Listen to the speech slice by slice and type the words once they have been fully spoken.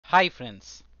Hi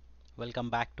friends, welcome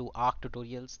back to Arc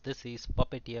Tutorials. This is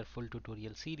Puppeteer full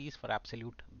tutorial series for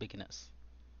absolute beginners.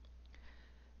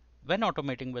 When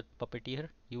automating with Puppeteer,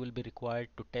 you will be required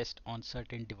to test on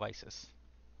certain devices.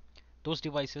 Those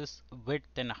devices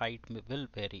width and height will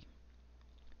vary.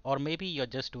 Or maybe you're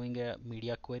just doing a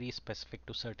media query specific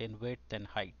to certain width and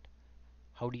height.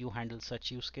 How do you handle such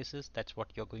use cases? That's what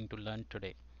you're going to learn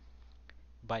today.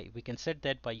 We can set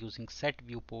that by using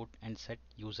setViewPort and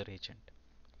setUserAgent.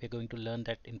 We're going to learn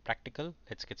that in practical.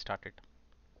 Let's get started.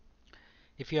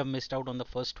 If you have missed out on the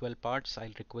first 12 parts,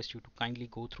 I'll request you to kindly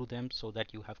go through them so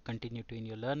that you have continuity in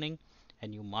your learning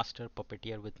and you master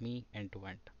Puppeteer with me end to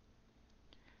end.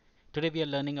 Today we are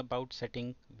learning about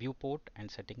setting viewport and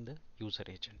setting the user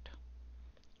agent.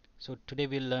 So today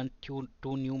we'll learn two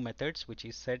new methods, which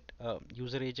is set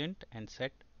user agent and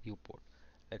set viewport.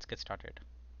 Let's get started.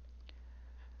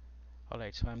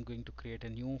 Alright, so I'm going to create a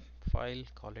new file,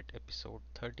 call it episode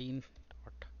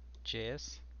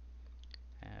 13.js,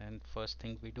 and first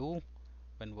thing we do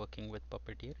when working with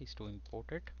Puppeteer is to import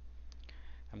it.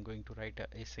 I'm going to write a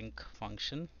async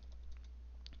function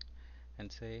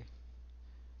and say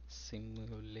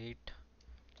simulate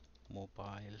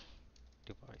mobile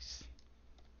device.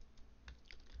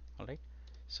 Alright,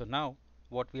 so now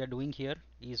what we are doing here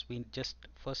is we just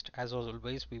first, as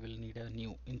always, we will need a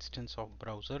new instance of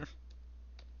browser,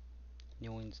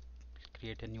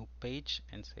 create a new page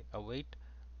and say await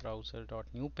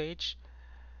browser.newPage.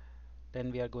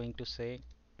 Then we are going to say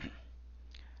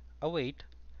await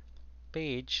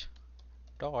page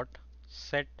dot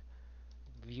set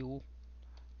view.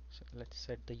 So let's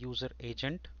set the user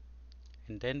agent,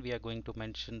 and then we are going to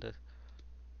mention the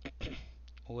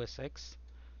OSX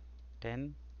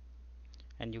 10,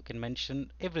 and you can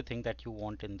mention everything that you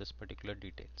want in this particular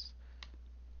details.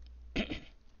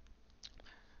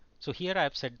 So here I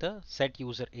have set the set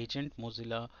user agent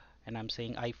Mozilla, and I'm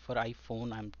saying for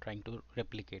iPhone I'm trying to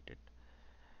replicate it.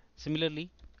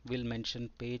 Similarly, we'll mention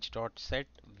page.set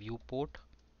viewport,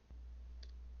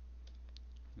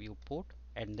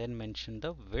 and then mention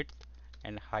the width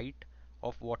and height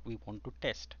of what we want to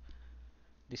test.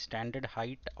 The standard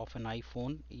height of an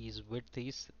iPhone is width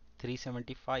is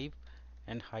 375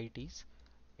 and height is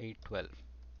 812.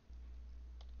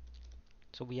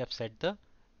 So we have set the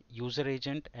user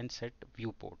agent and set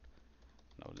viewport.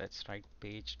 Now let's write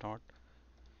page dot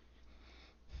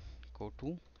go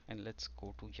to, and let's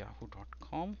go to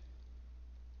yahoo.com.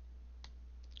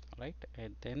 Right,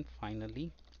 and then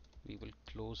finally we will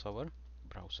close our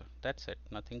browser. That's it,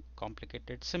 nothing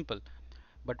complicated, simple.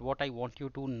 But what I want you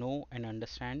to know and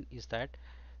understand is that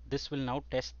this will now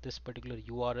test this particular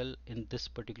URL in this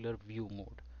particular view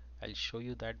mode. I'll show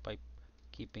you that by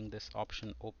keeping this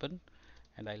option open,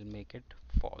 and I'll make it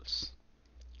false.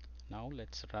 Now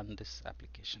let's run this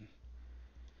application.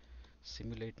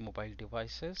 Simulate mobile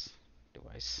device.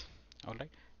 Alright,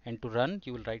 and to run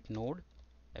you will write node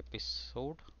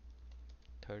episode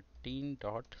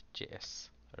 13.js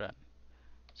run.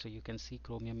 So you can see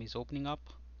Chromium is opening up.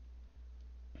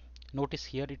 Notice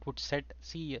here it would set,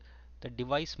 see the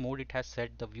device mode it has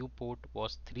set, the viewport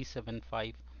was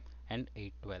 375 and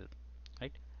 812,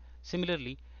 right?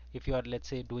 Similarly, if you are, let's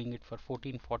say, doing it for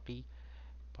 1440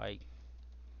 by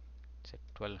say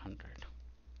 1200,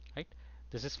 right?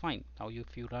 This is fine. Now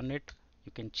if you run it,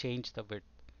 you can change the width.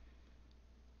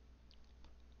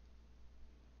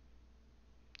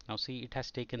 Now see, it has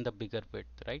taken the bigger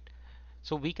width, right?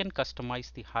 So we can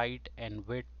customize the height and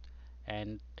width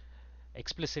and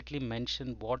explicitly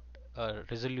mention what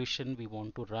resolution we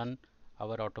want to run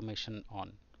our automation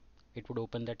on. It would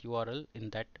open that URL in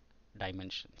that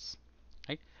dimensions,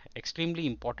 right? Extremely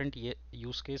important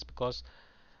use case, because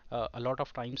a lot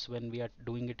of times when we are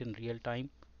doing it in real time,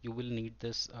 you will need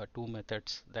this two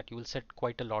methods that you will set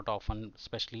quite a lot often,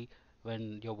 especially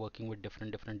when you're working with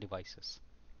different devices.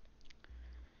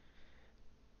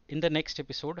 In the next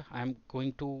episode, I'm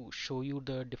going to show you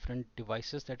the different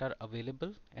devices that are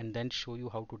available and then show you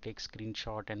how to take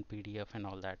screenshot and PDF and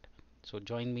all that. So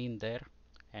join me in there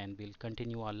and we'll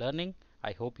continue our learning.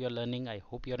 I hope you're learning. I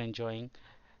hope you're enjoying.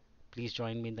 Please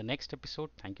join me in the next episode.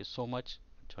 Thank you so much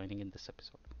for joining in this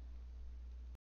episode.